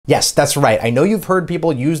Yes, that's right. I know you've heard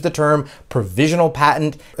people use the term provisional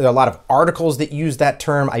patent. There are a lot of articles that use that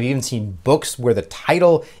term. I've even seen books where the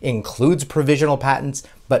title includes provisional patents,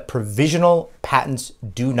 but provisional patents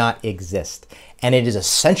do not exist. And it is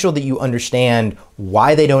essential that you understand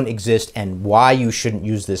why they don't exist and why you shouldn't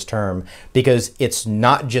use this term, because it's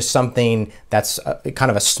not just something that's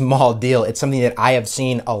kind of a small deal. It's something that I have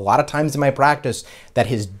seen a lot of times in my practice that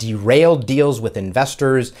has derailed deals with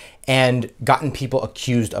investors and gotten people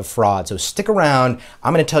accused of fraud. So stick around.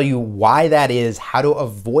 I'm going to tell you why that is, how to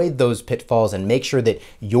avoid those pitfalls, and make sure that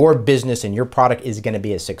your business and your product is going to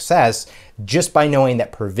be a success just by knowing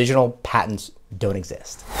that provisional patents don't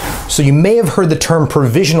exist. So you may have heard the term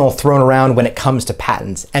provisional thrown around when it comes to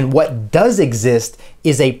patents, and what does exist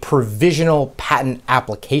is a provisional patent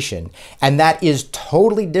application, and that is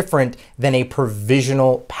totally different than a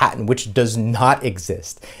provisional patent, which does not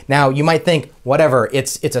exist. Now you might think, whatever,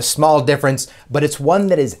 it's a small difference, but it's one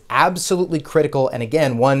that is absolutely critical, and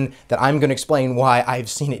again, one that I'm going to explain why I've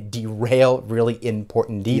seen it derail really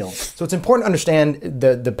important deals. So it's important to understand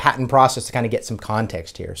the patent process to kind of get some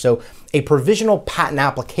context here. So a provisional patent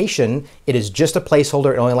application, it is just a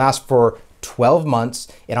placeholder. It only lasts for 12 months.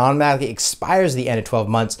 It automatically expires at the end of 12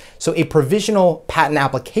 months. So a provisional patent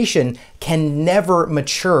application can never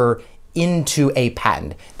mature into a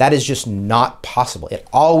patent. That is just not possible. It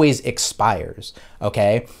always expires,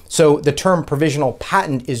 okay? So the term provisional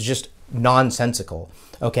patent is just nonsensical,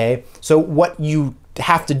 okay? So what you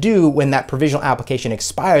have to do when that provisional application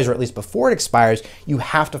expires, or at least before it expires, you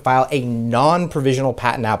have to file a non-provisional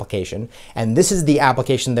patent application. And this is the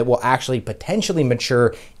application that will actually potentially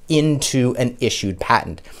mature into an issued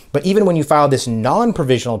patent. But even when you file this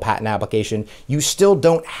non-provisional patent application, you still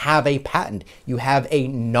don't have a patent. You have a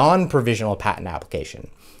non-provisional patent application.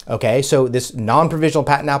 Okay, so this non-provisional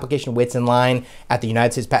patent application waits in line at the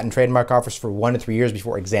United States Patent and Trademark Office for 1 to 3 years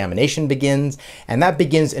before examination begins. And that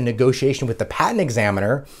begins a negotiation with the patent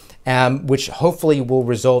examiner, which hopefully will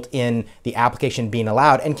result in the application being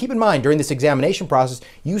allowed. And keep in mind, during this examination process,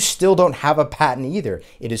 you still don't have a patent either.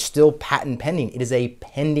 It is still patent pending. It is a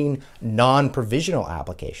pending non-provisional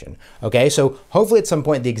application. Okay, so hopefully at some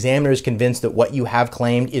point the examiner is convinced that what you have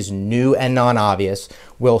claimed is new and non-obvious,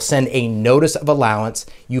 will send a notice of allowance,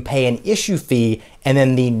 you pay an issue fee, and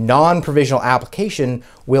then the non-provisional application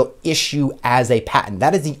will issue as a patent.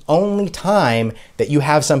 That is the only time that you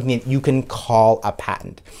have something that you can call a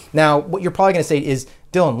patent. Now, what you're probably gonna say is,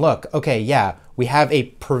 Dylan, look, okay, yeah, we have a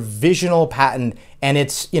provisional patent, and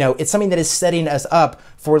it's, it's something that is setting us up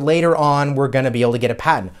for later on we're gonna be able to get a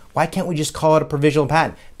patent. Why can't we just call it a provisional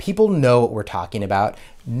patent? People know what we're talking about.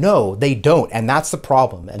 No, they don't, and that's the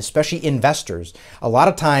problem, and especially investors. A lot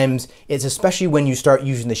of times, it's especially when you start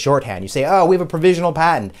using the shorthand. You say, oh, we have a provisional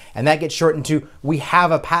patent, and that gets shortened to, we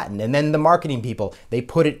have a patent, and then the marketing people, they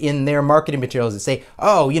put it in their marketing materials and say,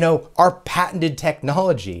 oh, our patented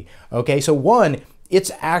technology. Okay, so one,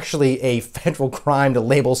 it's actually a federal crime to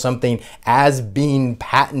label something as being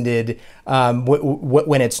patented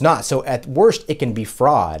when it's not. So at worst, it can be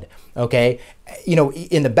fraud, okay?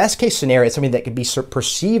 In the best case scenario, it's something that could be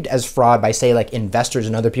perceived as fraud by, say, like investors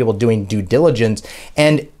and other people doing due diligence,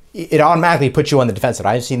 and it automatically puts you on the defensive.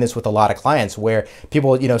 I've seen this with a lot of clients where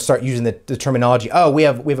people, start using the terminology, oh, we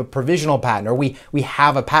have a provisional patent, or we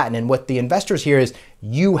have a patent. And what the investors hear is,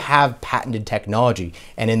 you have patented technology.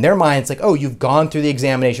 And in their mind, it's like, oh, you've gone through the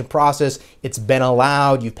examination process, it's been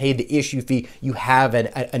allowed, you've paid the issue fee, you have an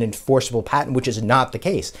enforceable patent, which is not the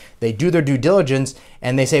case. They do their due diligence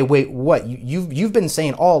and they say, wait, what? You've been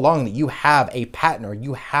saying all along that you have a patent, or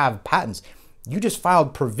you have patents. You just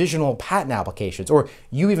filed provisional patent applications, or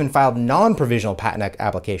you even filed non-provisional patent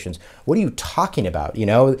applications. What are you talking about?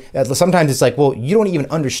 Sometimes it's like, well, you don't even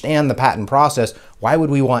understand the patent process. Why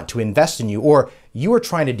would we want to invest in you? Or you are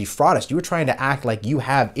trying to defraud us. You are trying to act like you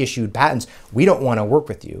have issued patents. We don't want to work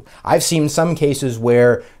with you. I've seen some cases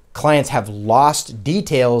where clients have lost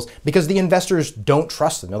details because the investors don't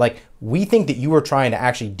trust them. They're like, we think that you were trying to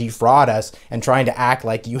actually defraud us and trying to act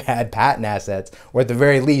like you had patent assets, or at the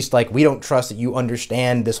very least, like, we don't trust that you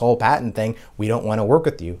understand this whole patent thing. We don't want to work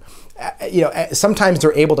with you. Sometimes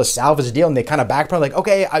they're able to salvage a deal and they kind of backpedal, like,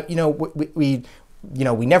 okay, we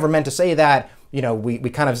never meant to say that. We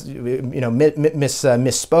kind of,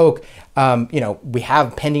 misspoke. We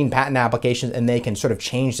have pending patent applications, and they can sort of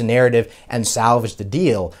change the narrative and salvage the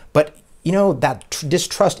deal. But, that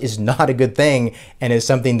distrust is not a good thing, and is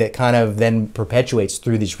something that kind of then perpetuates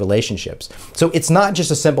through these relationships. So it's not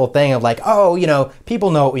just a simple thing of like, oh,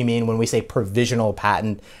 people know what we mean when we say provisional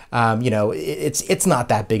patent. It's not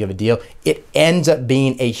that big of a deal. It ends up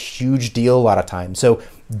being a huge deal a lot of times. So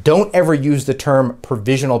don't ever use the term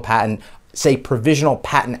provisional patent say, provisional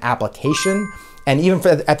patent application. And even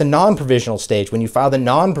at the non-provisional stage, when you file the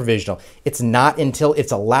non-provisional, it's not until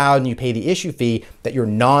it's allowed and you pay the issue fee that your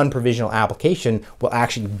non-provisional application will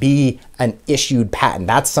actually be an issued patent.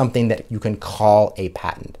 That's something that you can call a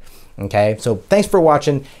patent. Okay, so thanks for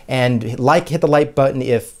watching, and hit the like button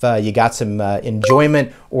if you got some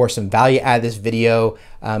enjoyment or some value out of this video.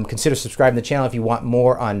 Consider subscribing to the channel if you want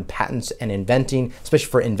more on patents and inventing, especially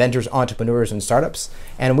for inventors, entrepreneurs, and startups.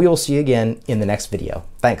 And we will see you again in the next video.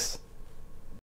 Thanks.